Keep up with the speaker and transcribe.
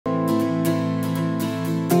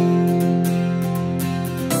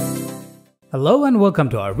Hello and welcome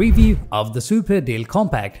to our review of the Super Deal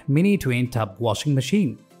Compact Mini Twin Tub Washing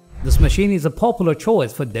Machine. This machine is a popular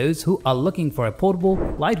choice for those who are looking for a portable,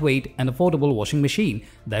 lightweight and affordable washing machine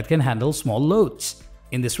that can handle small loads.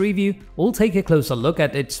 In this review, we'll take a closer look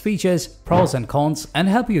at its features, pros and cons, and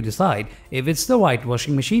help you decide if it's the right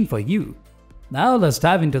washing machine for you. Now let's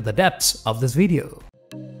dive into the depths of this video.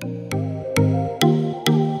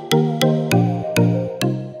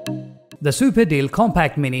 The Super Deal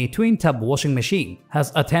Compact Mini Twin Tub Washing Machine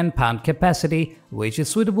has a 10-pound capacity which is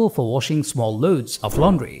suitable for washing small loads of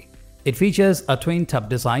laundry. It features a twin tub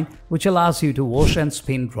design which allows you to wash and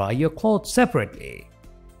spin dry your clothes separately.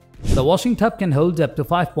 The washing tub can hold up to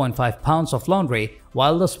 5.5 pounds of laundry,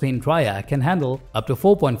 while the spin dryer can handle up to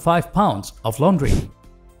 4.5 pounds of laundry.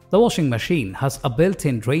 The washing machine has a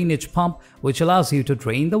built-in drainage pump which allows you to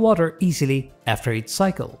drain the water easily after each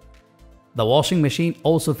cycle. The washing machine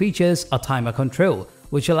also features a timer control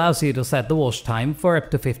which allows you to set the wash time for up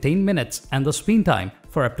to 15 minutes and the spin time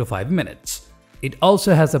for up to 5 minutes. It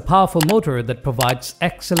also has a powerful motor that provides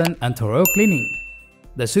excellent and thorough cleaning.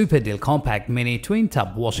 The Super Deal Compact Mini Twin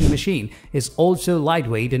Tub Washing Machine is also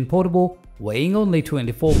lightweight and portable, weighing only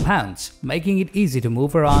 24 pounds, making it easy to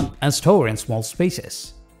move around and store in small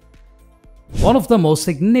spaces. One of the most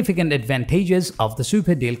significant advantages of the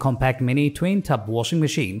Super Deal Compact Mini Twin Tub Washing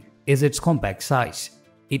Machine is its compact size.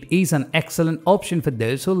 It is an excellent option for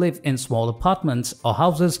those who live in small apartments or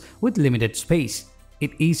houses with limited space.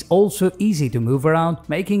 It is also easy to move around,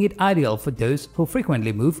 making it ideal for those who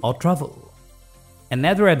frequently move or travel.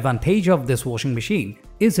 Another advantage of this washing machine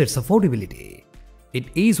is its affordability. It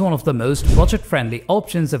is one of the most budget-friendly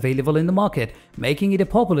options available in the market, making it a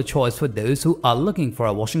popular choice for those who are looking for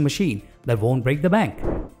a washing machine that won't break the bank.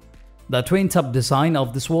 The twin tub design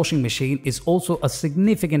of this washing machine is also a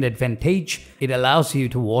significant advantage. It allows you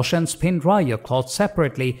to wash and spin dry your clothes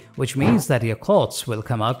separately, which means that your clothes will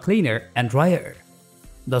come out cleaner and drier.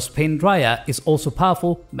 The spin dryer is also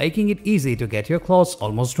powerful, making it easy to get your clothes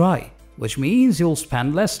almost dry, which means you'll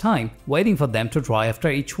spend less time waiting for them to dry after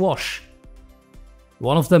each wash.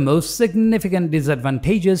 One of the most significant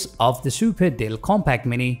disadvantages of the Super Deal Compact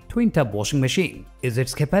Mini Twin Tub Washing Machine is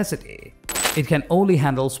its capacity. It can only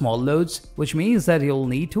handle small loads, which means that you'll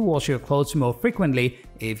need to wash your clothes more frequently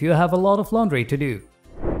if you have a lot of laundry to do.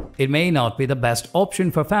 It may not be the best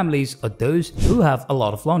option for families or those who have a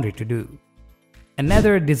lot of laundry to do.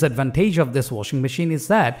 Another disadvantage of this washing machine is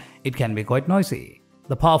that it can be quite noisy.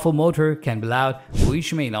 The powerful motor can be loud,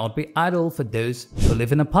 which may not be ideal for those who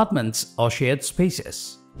live in apartments or shared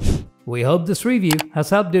spaces. We hope this review has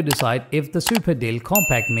helped you decide if the Super Deal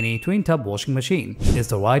Compact Mini Twin Tub Washing Machine is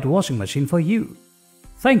the right washing machine for you.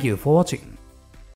 Thank you for watching.